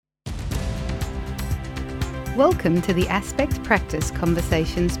Welcome to the Aspect Practice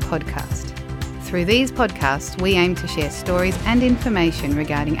Conversations podcast. Through these podcasts, we aim to share stories and information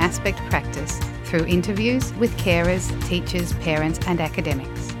regarding Aspect practice through interviews with carers, teachers, parents and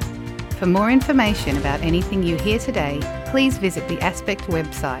academics. For more information about anything you hear today, please visit the Aspect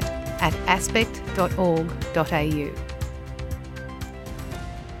website at aspect.org.au.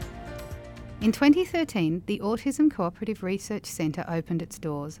 In 2013, the Autism Cooperative Research Centre opened its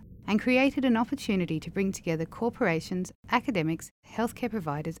doors and created an opportunity to bring together corporations, academics, healthcare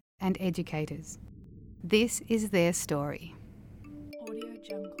providers and educators. This is their story. Audio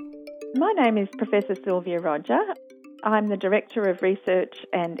Jungle. My name is Professor Sylvia Rodger. I'm the Director of Research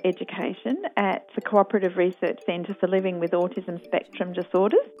and Education at the Cooperative Research Centre for Living with Autism Spectrum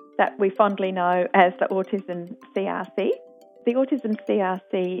Disorders, that we fondly know as the Autism CRC. The Autism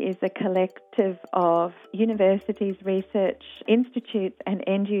CRC is a collective of universities, research institutes and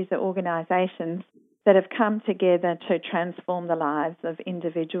end-user organisations that have come together to transform the lives of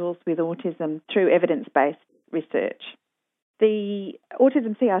individuals with autism through evidence-based research. The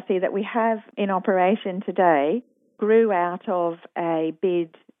Autism CRC that we have in operation today grew out of a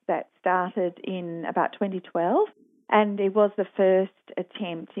bid that started in about 2012, and it was the first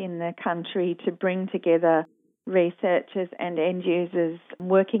attempt in the country to bring together researchers and end users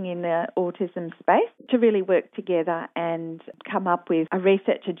working in the autism space to really work together and come up with a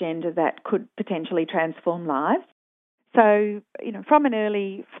research agenda that could potentially transform lives. So, from an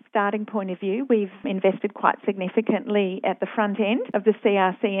early starting point of view, we've invested quite significantly at the front end of the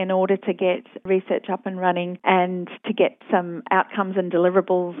CRC in order to get research up and running and to get some outcomes and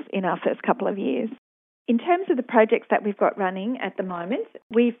deliverables in our first couple of years. In terms of the projects that we've got running at the moment,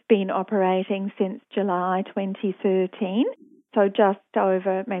 we've been operating since July 2013, so just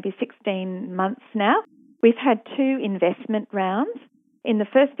over maybe 16 months now. We've had 2 investment rounds. In the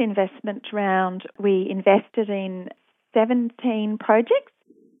first investment round, we invested in 17 projects,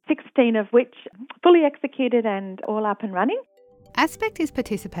 16 of which fully executed and all up and running. Aspect is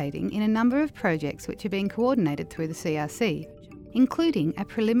participating in a number of projects which are being coordinated through the CRC, including a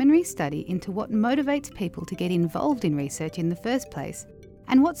preliminary study into what motivates people to get involved in research in the first place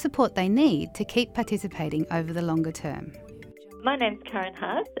and what support they need to keep participating over the longer term. My name's Kaaren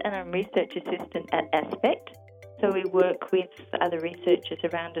Haas and I'm Research Assistant at Aspect. So we work with other researchers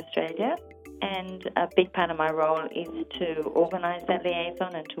around Australia, and a big part of my role is to organise that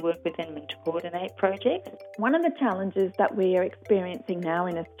liaison and to work with them and to coordinate projects. One of the challenges that we are experiencing now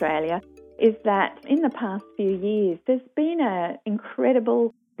in Australia is that in the past few years, there's been an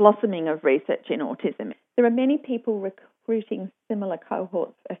incredible blossoming of research in autism. There are many people recruiting similar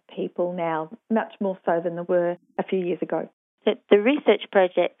cohorts of people now, much more so than there were a few years ago. So the research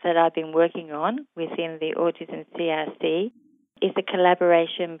project that I've been working on within the Autism CRC is a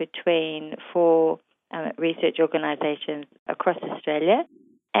collaboration between 4 research organisations across Australia.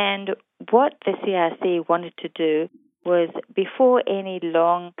 And what the CRC wanted to do was, before any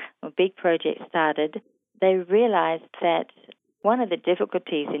long or big project started, they realised that one of the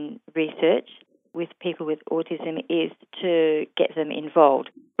difficulties in research with people with autism is to get them involved.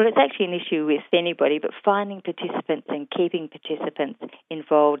 Well, it's actually an issue with anybody, but finding participants and keeping participants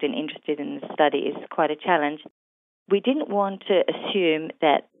involved and interested in the study is quite a challenge. We didn't want to assume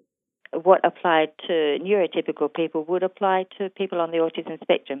that what applied to neurotypical people would apply to people on the autism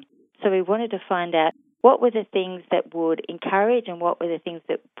spectrum. So we wanted to find out what were the things that would encourage and what were the things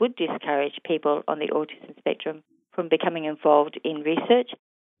that would discourage people on the autism spectrum from becoming involved in research.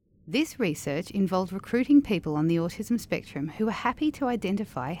 This research involved recruiting people on the autism spectrum who were happy to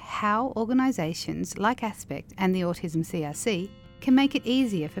identify how organisations like Aspect and the Autism CRC can make it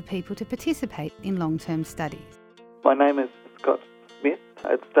easier for people to participate in long-term studies. My name is Scott Smith.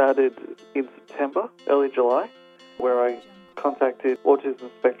 It started in September, early July, where I contacted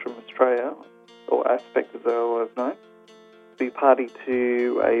Autism Spectrum Australia, or Aspect as they were known, to be party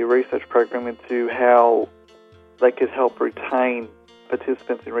to a research program into how they could help retain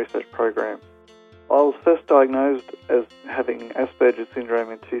participants in research programs. I was first diagnosed as having Asperger's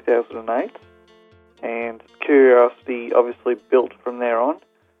syndrome in 2008, and curiosity obviously built from there on,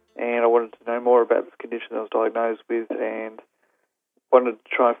 and I wanted to know more about this condition I was diagnosed with and wanted to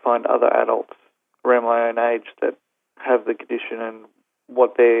try and find other adults around my own age that have the condition and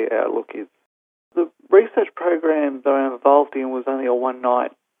what their outlook is. The research program that I'm involved in was only a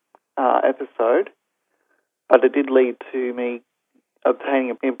one-night episode, but it did lead to me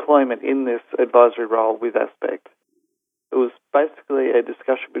obtaining employment in this advisory role with Aspect. It was basically a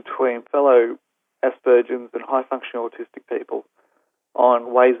discussion between fellow Aspergerans and high-functioning autistic people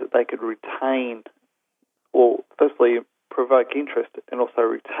on ways that they could retain, or firstly provoke interest and also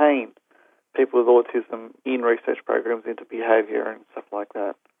retain people with autism in research programs into behaviour and stuff like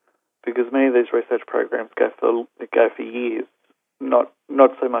that. Because many of these research programs go for years, not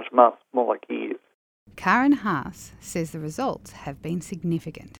so much months, more like years. Kaaren Haas says the results have been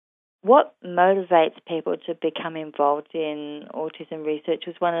significant. What motivates people to become involved in autism research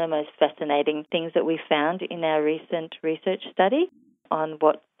was one of the most fascinating things that we found in our recent research study on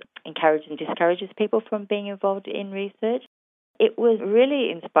what encourages and discourages people from being involved in research. It was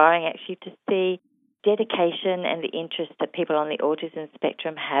really inspiring actually to see dedication and the interest that people on the autism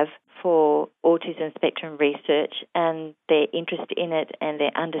spectrum have for autism spectrum research and their interest in it and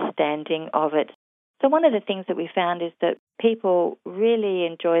their understanding of it. So one of the things that we found is that people really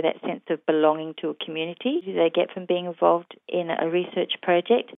enjoy that sense of belonging to a community they get from being involved in a research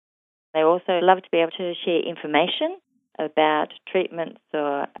project. They also love to be able to share information about treatments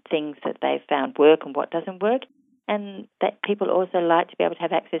or things that they've found work and what doesn't work, and that people also like to be able to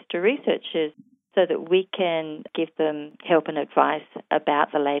have access to researchers so that we can give them help and advice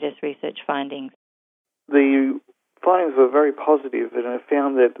about the latest research findings. The findings were very positive, and I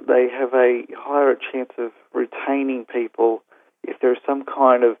found that they have a higher chance of retaining people if there is some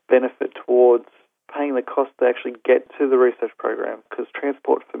kind of benefit towards paying the cost to actually get to the research program, because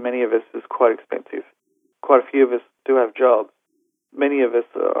transport for many of us is quite expensive. Quite a few of us do have jobs. Many of us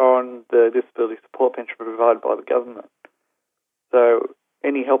are on the disability support pension provided by the government. So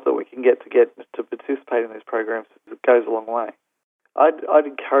any help that we can get to participate in these programs goes a long way. I'd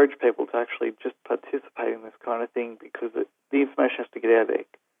encourage people to actually just participate in this kind of thing because the information has to get out there.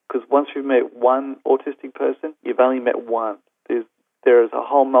 Because once you've met one autistic person, you've only met one. There is a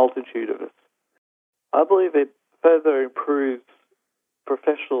whole multitude of us. I believe it further improves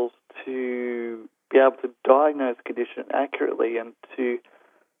professionals to be able to diagnose condition accurately and to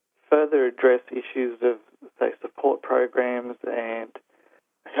further address issues of, say, support programs and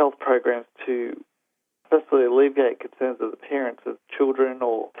health programs to firstly alleviate concerns of the parents of children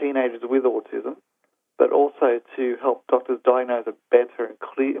or teenagers with autism, but also to help doctors diagnose it better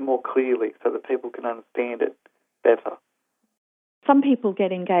and more clearly so that people can understand it better. Some people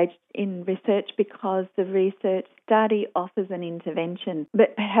get engaged in research because the research study offers an intervention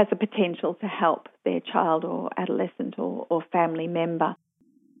that has the potential to help their child or adolescent or family member.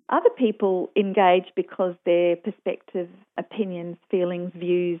 Other people engage because their perspectives, opinions, feelings,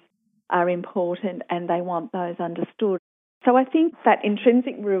 views are important and they want those understood. So I think that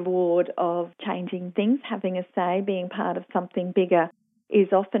intrinsic reward of changing things, having a say, being part of something bigger is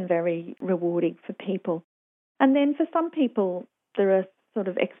often very rewarding for people. And then for some people, there are sort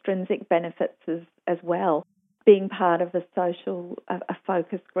of extrinsic benefits as well. Being part of a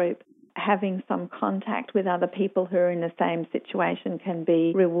focus group, having some contact with other people who are in the same situation can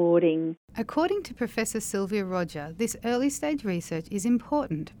be rewarding. According to Professor Sylvia Rodger, this early stage research is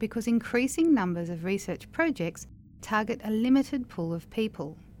important because increasing numbers of research projects target a limited pool of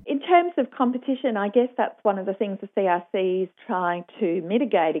people. In terms of competition, I guess that's one of the things the CRC is trying to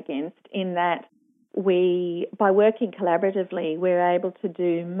mitigate against, in that by working collaboratively, we're able to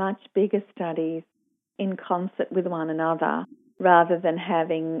do much bigger studies in concert with one another rather than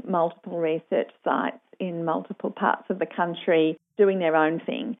having multiple research sites in multiple parts of the country doing their own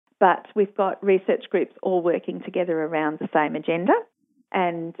thing. But we've got research groups all working together around the same agenda,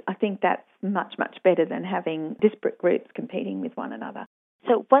 and I think that's much, much better than having disparate groups competing with one another.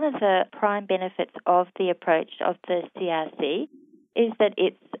 So one of the prime benefits of the approach of the CRC is that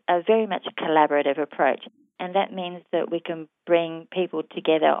it's a very much collaborative approach, and that means that we can bring people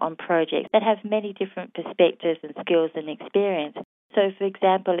together on projects that have many different perspectives and skills and experience. So, for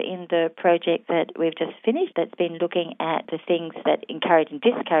example, in the project that we've just finished that's been looking at the things that encourage and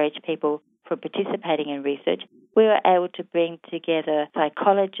discourage people from participating in research, we were able to bring together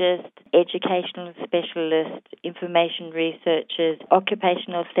psychologists, educational specialists, information researchers,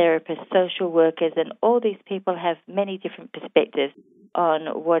 occupational therapists, social workers, and all these people have many different perspectives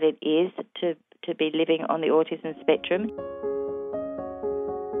on what it is to be living on the autism spectrum.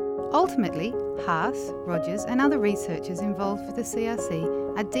 Ultimately, Haas, Rodgers and other researchers involved with the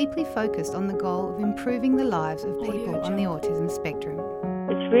CRC are deeply focused on the goal of improving the lives of people on the autism spectrum.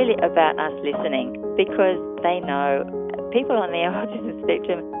 It's really about us listening, because they know people on the autism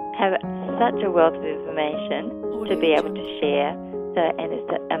spectrum have such a wealth of information to be able to share. And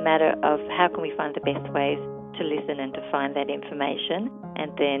it's a matter of how can we find the best ways to listen and to find that information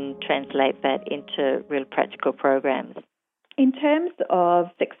and then translate that into real practical programs. In terms of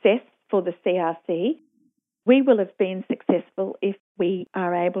success for the CRC, we will have been successful if we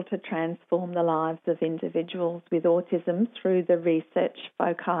are able to transform the lives of individuals with autism through the research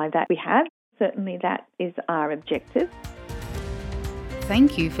foci that we have. Certainly that is our objective.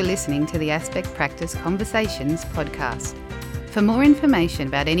 thank you for listening to the Aspect Practice Conversations podcast. For more information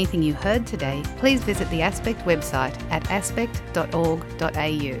about anything you heard today, please visit the Aspect website at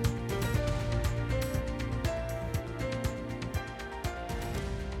aspect.org.au.